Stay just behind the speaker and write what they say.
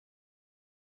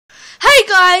Hey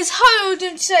guys, how are you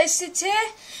doing today? Sid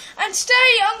here, and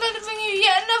today I'm going to bring you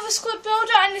yet another squad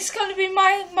builder, and it's going to be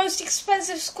my most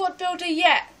expensive squad builder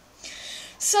yet.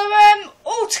 So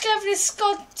altogether this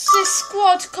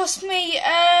squad cost me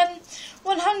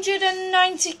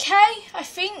 190k, I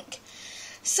think.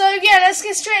 So yeah, let's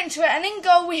get straight into it. And in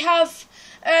goal we have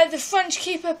the French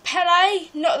keeper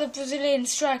Pelé, not the Brazilian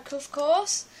striker, of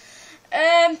course.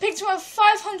 Picked him up for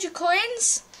 500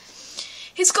 coins.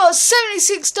 He's got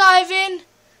 76 diving,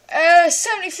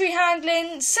 73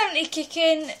 handling, 70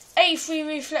 kicking, 83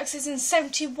 reflexes and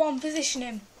 71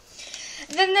 positioning.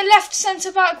 And then the left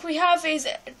centre back we have is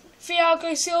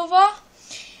Thiago Silva.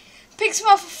 Picks him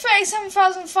up for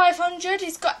 37,500.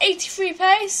 He's got 83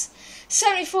 pace,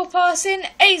 74 passing,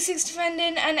 86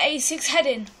 defending and 86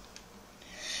 heading.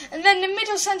 And then the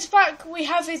middle centre back we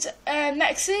have is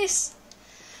Mexis,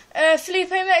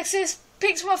 Felipe Mexis.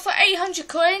 Picked him up for 800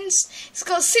 coins. He's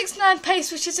got 69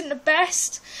 pace, which isn't the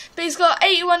best, but he's got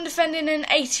 81 defending and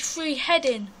 83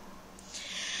 heading.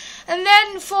 And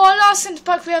then for our last centre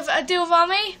back we have Adil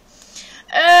Rami.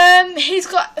 He's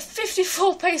got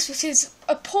 54 pace, which is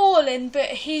appalling, but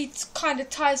he kind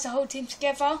of ties the whole team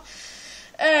together.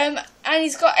 And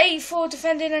he's got 84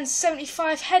 defending and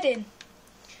 75 heading.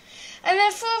 And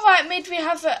then for our right mid we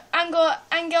have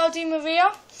Angel Di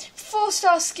Maria,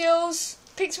 4-star skills.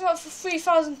 Picked him up for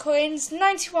 3,000 coins,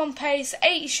 91 pace,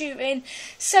 80 shooting,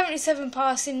 77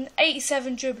 passing,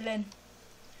 87 dribbling.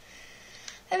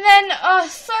 And then our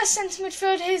first centre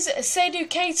midfielder is Seydou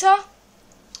Keita.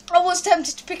 I was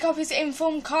tempted to pick up his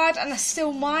inform card, and I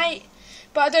still might,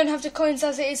 but I don't have the coins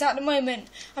as it is at the moment.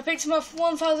 I picked him up for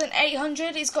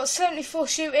 1,800. He's got 74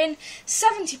 shooting,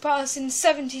 70 passing,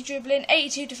 70 dribbling,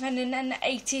 82 defending and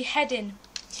 80 heading.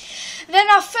 Then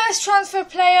our first transfer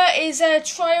player is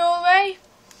Traoré.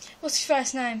 What's his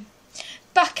first name?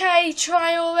 Bakay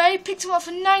Traoré. Picked him up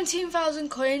for 19,000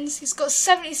 coins. He's got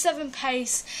 77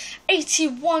 pace,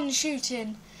 81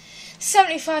 shooting,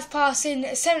 75 passing,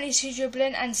 72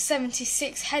 dribbling and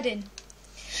 76 heading.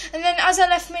 And then as our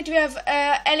left mid we have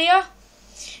Elia.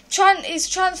 Is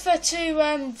transferred to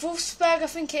Wolfsburg, I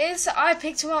think it is. I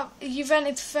picked him up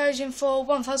Juventus version for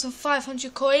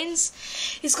 1,500 coins.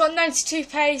 He's got 92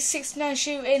 pace, 69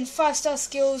 shooting, 5-star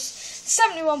skills,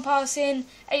 71 passing,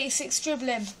 86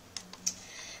 dribbling.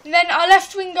 And then our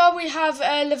left winger we have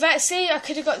Lavezzi. I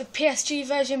could have got the PSG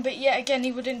version, but yet again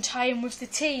he wouldn't tie in with the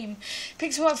team.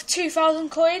 Picked him up for 2,000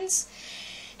 coins.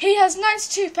 He has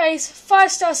 92 pace,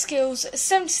 5-star skills,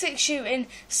 76 shooting,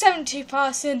 72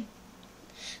 passing,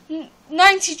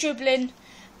 90 dribbling.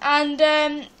 And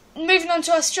moving on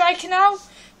to our striker now,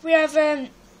 we have Sergio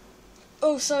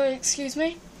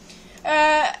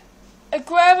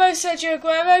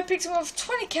Aguero. Picked him up for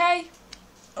 20k.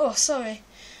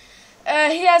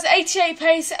 He has 88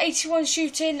 pace, 81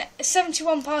 shooting,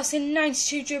 71 passing,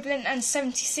 92 dribbling and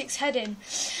 76 heading.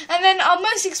 And then our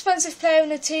most expensive player in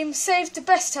the team, saved the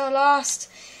best till last.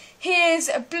 He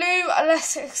is blue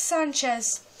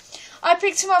Sanchez. I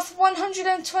picked him up for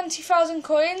 120,000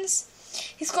 coins.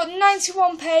 He's got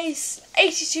 91 pace,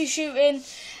 82 shooting,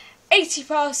 80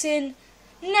 passing,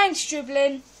 90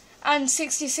 dribbling and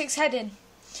 66 heading.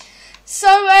 So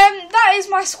that is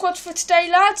my squad for today,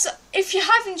 lads. If you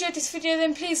have enjoyed this video,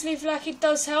 then please leave a like, it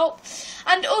does help.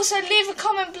 And also leave a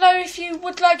comment below if you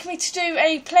would like me to do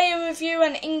a player review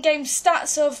and in-game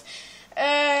stats of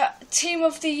Team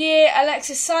of the Year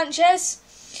Alexis Sanchez.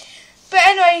 But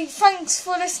anyway, thanks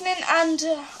for listening, and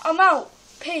I'm out.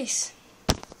 Peace.